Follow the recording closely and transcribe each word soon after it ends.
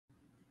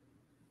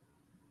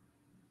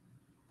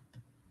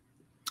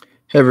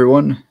Hey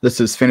everyone, this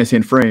is Fantasy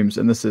and Frames,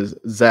 and this is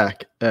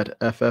Zach at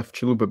FF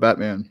Chalupa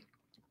Batman.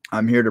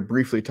 I'm here to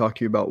briefly talk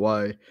to you about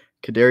why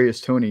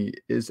Kadarius Toney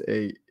is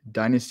a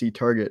dynasty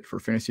target for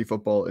fantasy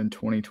football in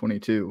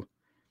 2022.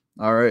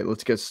 All right,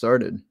 let's get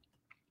started.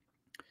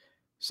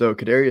 So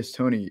Kadarius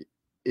Toney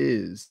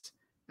is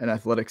an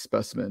athletic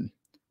specimen.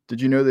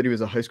 Did you know that he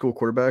was a high school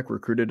quarterback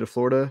recruited to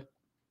Florida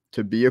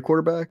to be a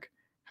quarterback?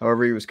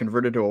 However, he was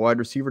converted to a wide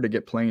receiver to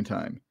get playing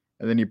time,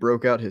 and then he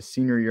broke out his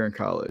senior year in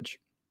college.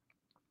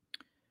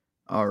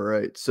 All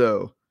right,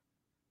 so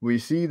we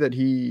see that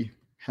he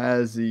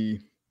has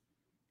the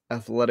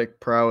athletic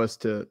prowess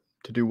to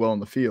do well in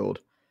the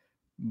field,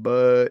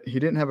 but he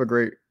didn't have a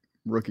great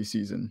rookie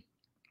season.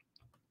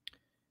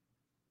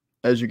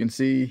 As you can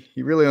see,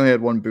 he really only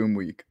had one boom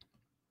week.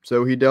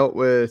 So he dealt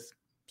with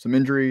some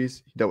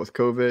injuries, he dealt with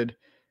COVID,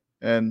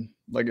 and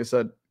like I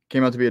said,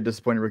 came out to be a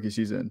disappointing rookie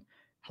season.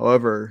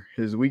 However,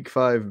 his week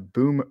 5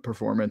 boom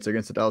performance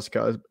against the Dallas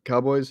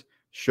Cowboys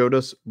showed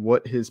us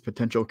what his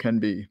potential can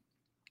be.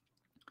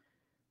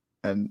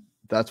 And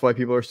that's why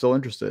people are still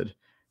interested.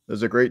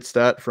 There's a great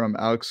stat from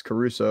Alex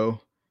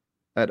Caruso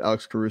at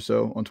Alex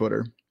Caruso on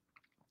Twitter.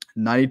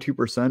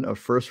 92% of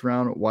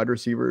first-round wide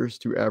receivers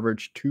to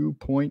average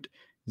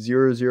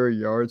 2.00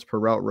 yards per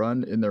route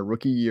run in their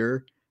rookie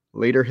year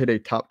later hit a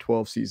top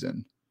 12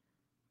 season.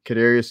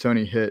 Kadarius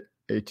Toney hit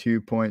a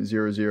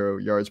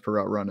 2.00 yards per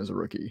route run as a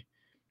rookie.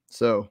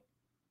 So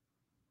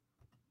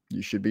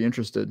you should be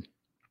interested.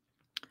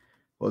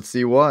 Let's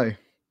see why.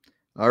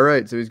 All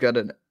right, so he's got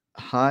a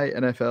high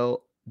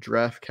NFL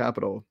draft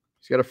capital.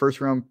 He's got a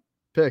first-round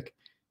pick.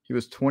 He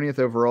was 20th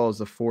overall as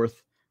the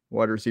 4th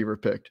wide receiver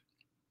picked.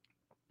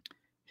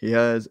 He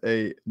has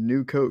a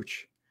new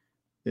coach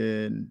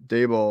in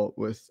Daboll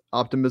with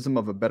optimism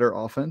of a better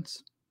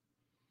offense.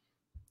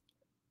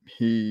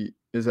 He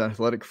is an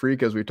athletic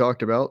freak, as we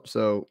talked about,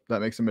 so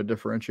that makes him a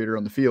differentiator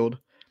on the field.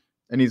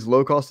 And he's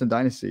low cost in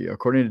Dynasty.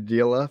 According to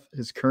DLF,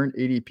 his current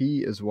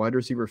ADP is wide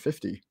receiver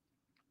 50.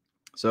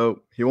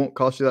 So he won't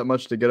cost you that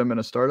much to get him in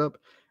a startup,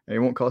 and he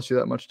won't cost you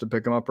that much to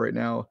pick him up right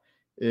now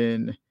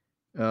in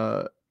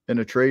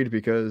a trade,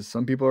 because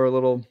some people are a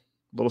little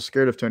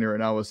scared of Toney right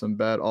now with some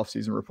bad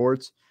offseason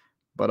reports.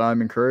 But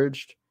I'm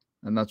encouraged,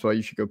 and that's why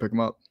you should go pick him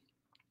up.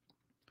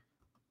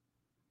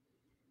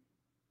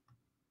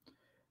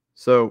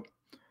 So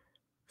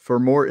for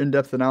more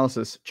in-depth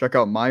analysis, check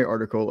out my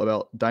article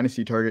about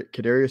Dynasty target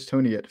Kadarius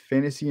Toney at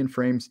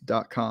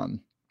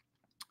fantasyandframes.com.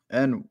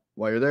 And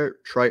while you're there,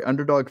 try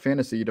Underdog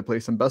Fantasy to play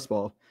some best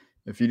ball.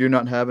 If you do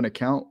not have an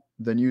account,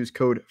 then use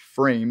code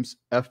FRAMES,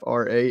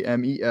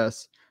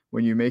 FRAMES,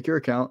 when you make your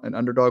account, and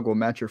Underdog will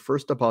match your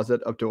first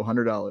deposit up to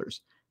 $100.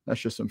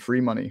 That's just some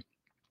free money.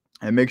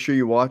 And make sure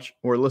you watch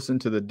or listen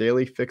to the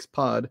Daily Fix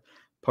Pod,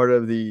 part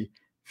of the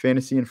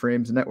Fantasy and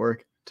Frames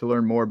Network, to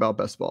learn more about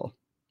best ball.